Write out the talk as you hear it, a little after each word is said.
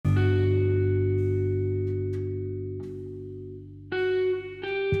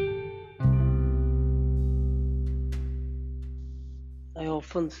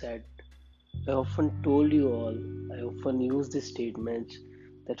often said, I often told you all, I often use these statements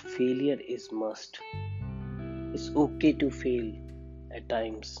that failure is must. It's okay to fail at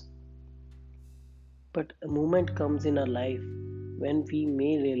times. But a moment comes in our life when we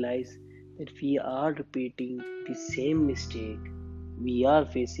may realize that we are repeating the same mistake, we are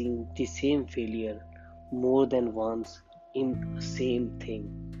facing the same failure more than once in the same thing.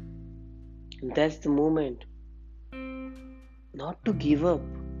 And that's the moment not to give up,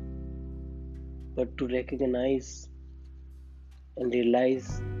 but to recognize and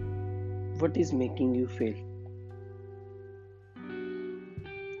realize what is making you fail.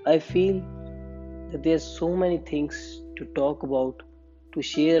 I feel that there's so many things to talk about, to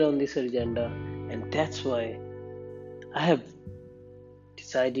share on this agenda, and that's why I have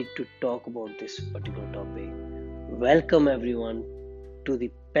decided to talk about this particular topic. Welcome everyone to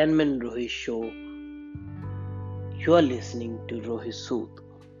the Penman Rohit show. You are listening to Rohit Sood.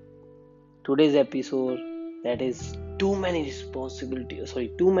 Today's episode, that is too many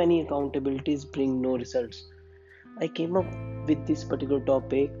accountabilities bring no results. I came up with this particular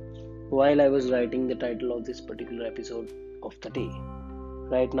topic while I was writing the title of this particular episode of the day.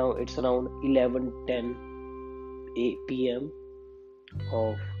 Right now it's around 11:10 p.m.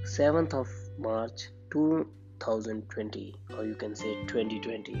 of 7th of March 2020, or you can say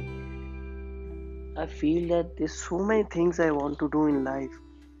 2020. I feel that there's so many things I want to do in life.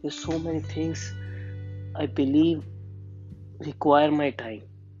 There's so many things I believe require my time.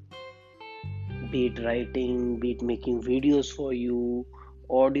 Be it writing, be it making videos for you,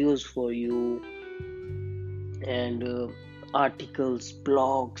 audios for you, and articles,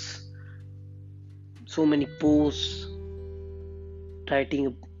 blogs, so many posts,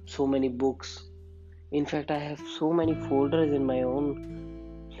 writing so many books. In fact, I have so many folders in my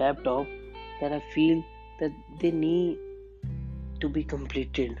own laptop that I feel that they need to be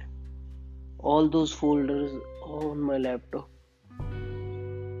completed. All those folders on my laptop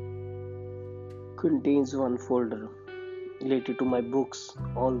contains one folder related to my books,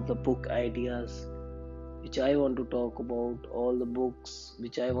 all the book ideas which I want to talk about, all the books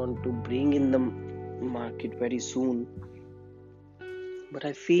which I want to bring in the market very soon. But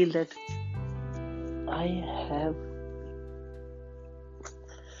I feel that I have,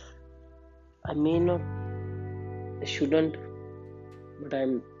 I may not, I shouldn't, but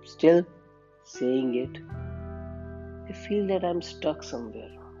I'm still saying it. I feel that I'm stuck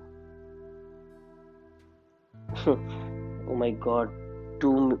somewhere. Oh my god,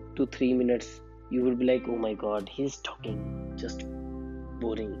 2 to 3 minutes, you will be like, oh my god, he's talking just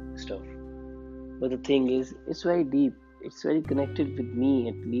boring stuff. But the thing is, it's very deep, it's very connected with me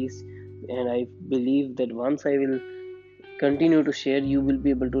at least, and I believe that once I will continue to share, you will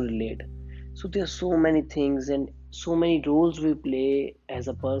be able to relate. So there are so many things and so many roles we play as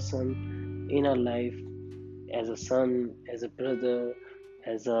a person in our life, as a son, as a brother,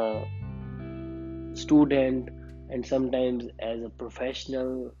 as a student, and sometimes as a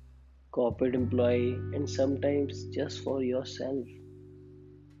professional corporate employee, and sometimes just for yourself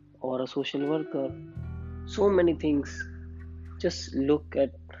or a social worker. So many things. Just look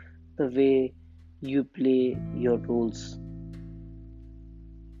at the way you play your roles.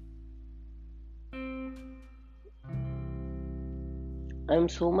 I'm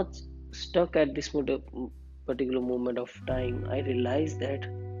so much stuck at this particular moment of time. I realize that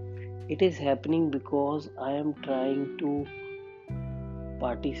it is happening because I am trying to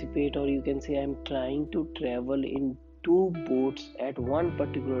participate, or you can say I'm trying to travel in two boats at one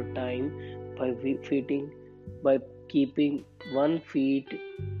particular time by fitting, by keeping one feet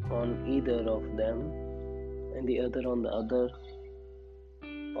on either of them and the other on the other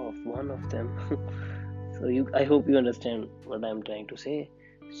of one of them. So I hope you understand what I'm trying to say.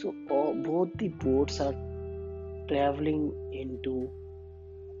 So both the boats are traveling into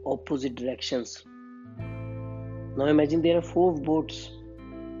opposite directions. Now imagine there are four boats.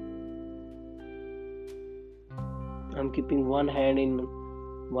 I'm keeping one hand in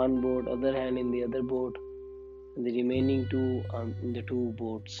one boat, other hand in the other boat, and the remaining two are in the two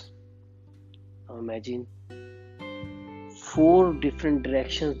boats. Now imagine four different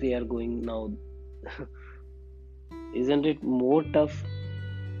directions they are going now. Isn't it more tough?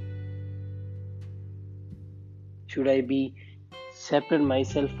 Should I be separate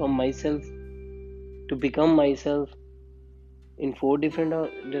myself from myself to become myself in four different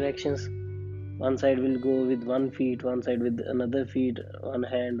directions? One side will go with one feet, one side with another feet, one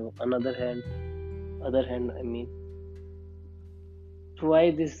hand, another hand, other hand. I mean, so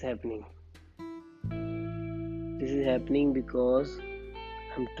why this is happening? This is happening because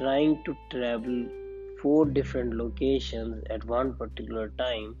I'm trying to travel 4 different locations at one particular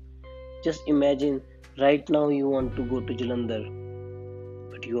time. Just imagine right now you want to go to Jalandhar,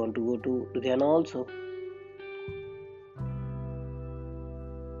 but you want to go to Ludhiana also.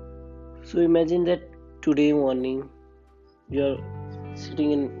 So imagine that today morning you're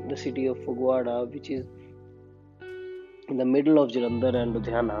sitting in the city of Fagwada, which is in the middle of Jalandhar and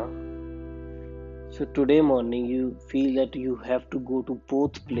Ludhiana. So today morning you feel that you have to go to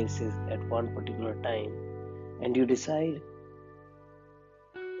both places at one particular time, and you decide.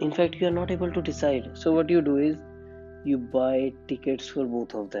 In fact, you are not able to decide. So what you do is you buy tickets for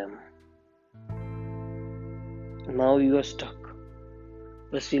both of them. Now you are stuck,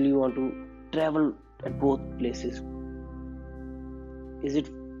 but still you want to travel at both places. Is it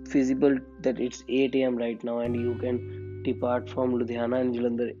feasible that it's 8 a.m. right now and you can depart from Ludhiana and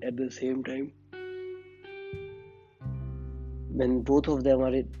Jalandhar at the same time when both of them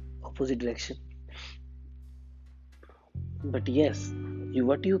are in opposite direction? But yes,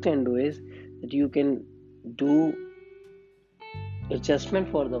 what you can do is that you can do adjustment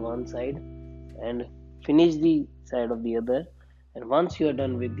for the one side and finish the side of the other, and once you are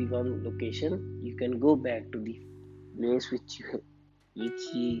done with the one location you can go back to the place which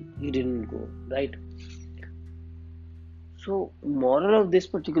you didn't go, right? So moral of this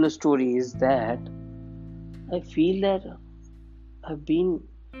particular story is that I feel that I've been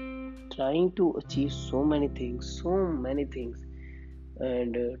trying to achieve so many things,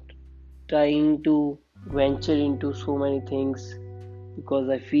 and trying to venture into so many things because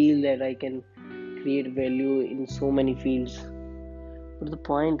I feel that I can create value in so many fields. But the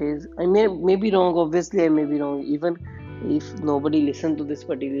point is, I may be wrong. Obviously, I may be wrong. Even if nobody listened to this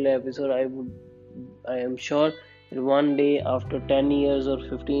particular episode, I am sure that one day after 10 years or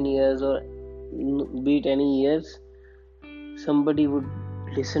 15 years or be it any years, somebody would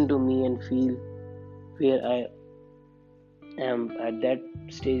listen to me and feel where I am at that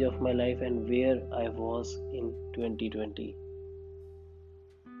stage of my life and where I was in 2020.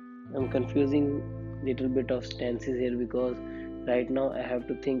 I'm confusing little bit of stances here because right now I have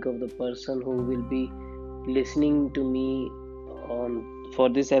to think of the person who will be listening to me on for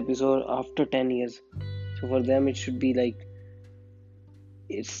this episode after 10 years. So for them it should be like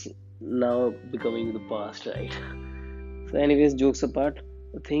it's now becoming the past, right? So anyways, jokes apart,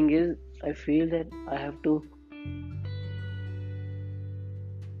 the thing is I feel that I have to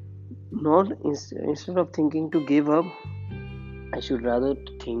not instead of thinking to give up, I should rather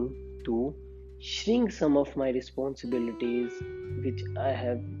think to shrink some of my responsibilities which I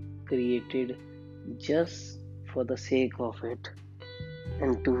have created just for the sake of it,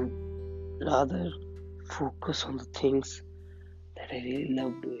 and to rather focus on the things that I really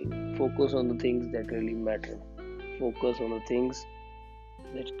love doing, focus on the things that really matter, focus on the things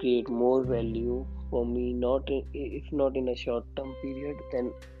that create more value for me, not if not in a short term period,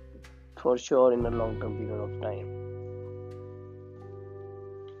 then for sure in a long term period of time.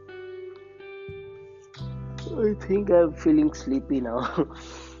 I think I'm feeling sleepy now.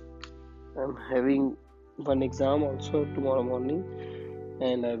 I'm having one exam also tomorrow morning,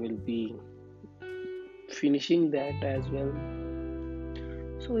 and I will be finishing that as well.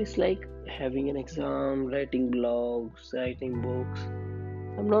 So it's like having an exam, writing blogs, writing books.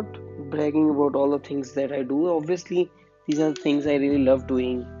 I'm not bragging about all the things that I do. Obviously, these are the things I really love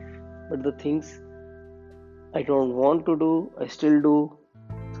doing, but the things I don't want to do, I still do.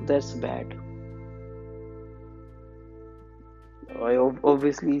 So that's bad.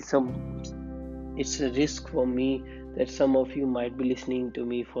 Obviously it's a risk for me that some of you might be listening to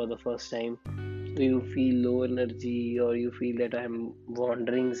me for the first time. So you feel low energy, or you feel that I'm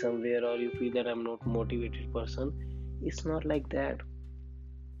wandering somewhere, or you feel that I'm not a motivated person. It's not like that.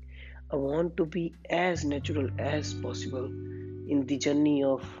 I want to be as natural as possible in the journey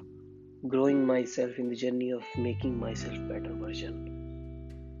of growing myself, in the journey of making myself better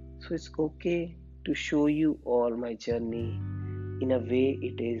version. So it's okay to show you all my journey in a way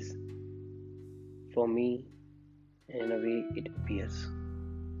it is for me and in a way it appears.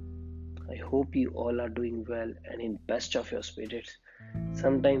 I hope you all are doing well and in best of your spirits.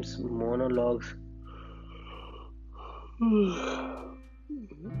 Sometimes monologues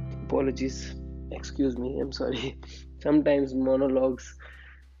apologies, excuse me, I'm sorry. Sometimes monologues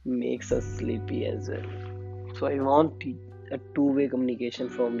makes us sleepy as well. So I want a two-way communication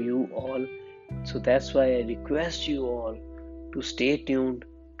from you all. So that's why I request you all to stay tuned,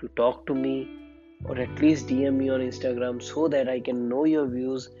 to talk to me, or at least DM me on Instagram so that I can know your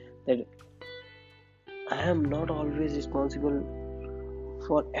views. That I am not always responsible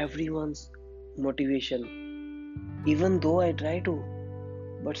for everyone's motivation, even though I try to,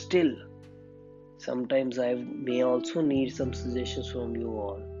 but still, Sometimes I may also need some suggestions from you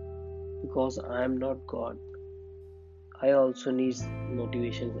all, because I am not God. I also need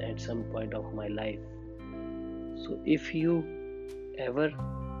motivation at some point of my life. So if you ever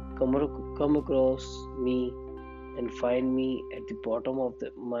come across me and find me at the bottom of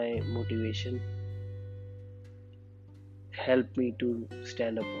my motivation, help me to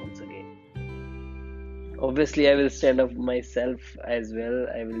stand up once again. Obviously, I will stand up myself as well.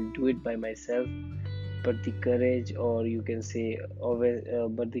 I will do it by myself. But the courage, or you can say,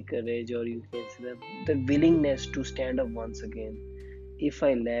 but the courage, or you can say the willingness to stand up once again. If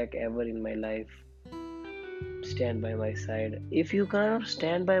I lack ever in my life, stand by my side. If you cannot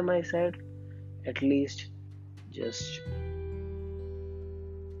stand by my side, at least just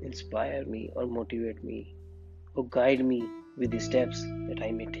inspire me or motivate me or guide me with the steps that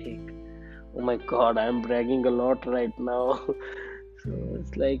I may take. Oh my god, I'm bragging a lot right now. So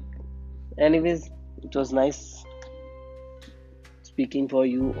it's like, anyways, it was nice speaking for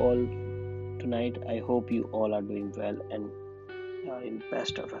you all tonight. I hope you all are doing well and are in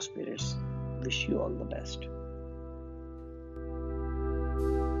best of our spirits. Wish you all the best.